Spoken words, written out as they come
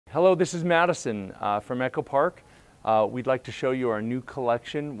Hello, this is Madison from Echo Park. We'd like to show you our new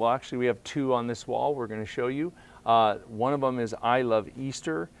collection. Well, actually we have two on this wall we're going to show you. One of them is I Love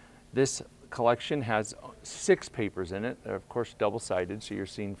Easter. This collection has 6 papers in it. They're of course double-sided, so you're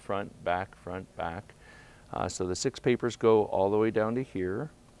seeing front, back, front, back. So the 6 papers go all the way down to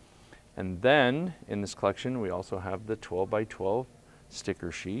here. And then in this collection we also have the 12 by 12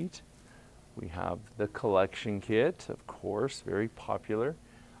 sticker sheet. We have the collection kit, of course, very popular.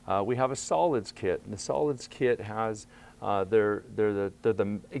 We have a solids kit, and the solids kit has they're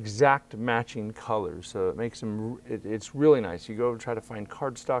the exact matching colors, so it makes them it's really nice. You go and try to find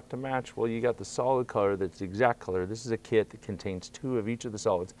cardstock to match. Well, you got the solid color that's the exact color. This is a kit that contains 2 of each of the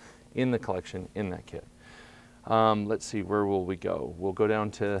solids in the collection in that kit. Let's see, where will we go? We'll go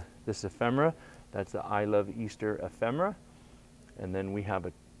down to this ephemera. That's the I Love Easter ephemera, and then we have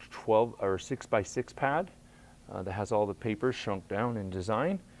a 12 or 6 by 6 pad that has all the papers shrunk down in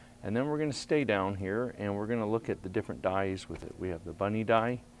design. And then we're going to stay down here and we're going to look at the different dies with it. We have the bunny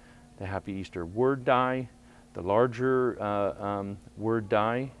die, the Happy Easter word die, the larger word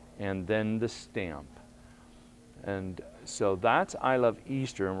die, and then the stamp. And so that's I Love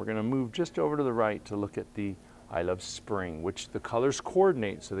Easter, and we're going to move just over to the right to look at the I Love Spring, which the colors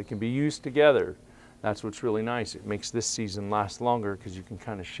coordinate so they can be used together. That's what's really nice. It makes this season last longer because you can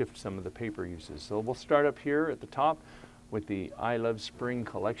kind of shift some of the paper uses. So we'll start up here at the top with the I Love Spring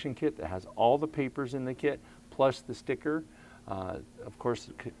collection kit that has all the papers in the kit plus the sticker. Of course,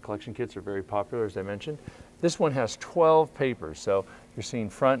 collection kits are very popular, as I mentioned. This one has 12 papers, so you're seeing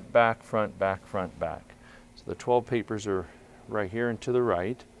front, back, front, back, front, back. So the 12 papers are right here and to the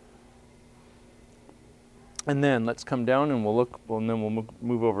right. And then let's come down and we'll look, and then we'll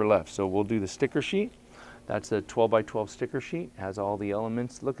move over left. So we'll do the sticker sheet. That's a 12 by 12 sticker sheet. It has all the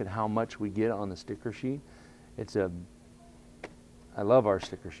elements. Look at how much we get on the sticker sheet. I love our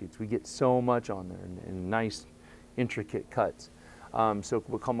sticker sheets. We get so much on there in nice, intricate cuts. So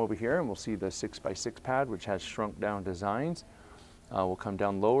we'll come over here and we'll see the 6 by 6 pad, which has shrunk down designs. We'll come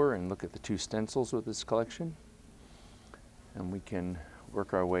down lower and look at the 2 stencils with this collection. And we can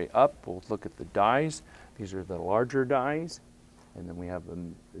work our way up. We'll look at the dies. These are the larger dies. And then we have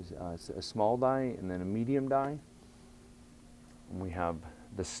a small die and then a medium die. And we have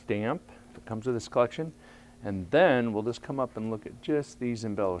the stamp that comes with this collection. And then we'll just come up and look at just these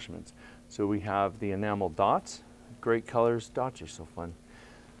embellishments. So we have the enamel dots, great colors. Dots are so fun.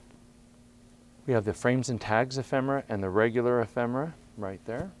 We have the frames and tags ephemera and the regular ephemera right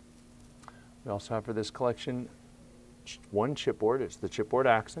there. We also have for this collection 1 chipboard. It's the chipboard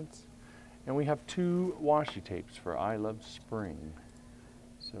accents. And we have 2 washi tapes for I Love Spring.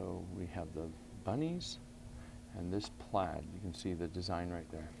 So we have the bunnies and this plaid. You can see the design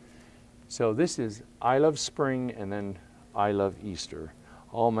right there. So this is I Love Spring and then I Love Easter,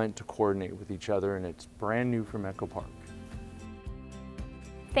 all meant to coordinate with each other, and it's brand new from Echo Park.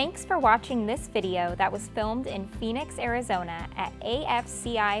 Thanks for watching this video that was filmed in Phoenix, Arizona at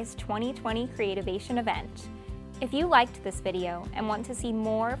AFCI's 2020 Creativation event. If you liked this video and want to see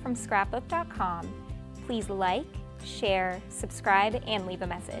more from Scrapbook.com, please like, share, subscribe, and leave a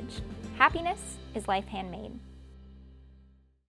message. Happiness is life handmade.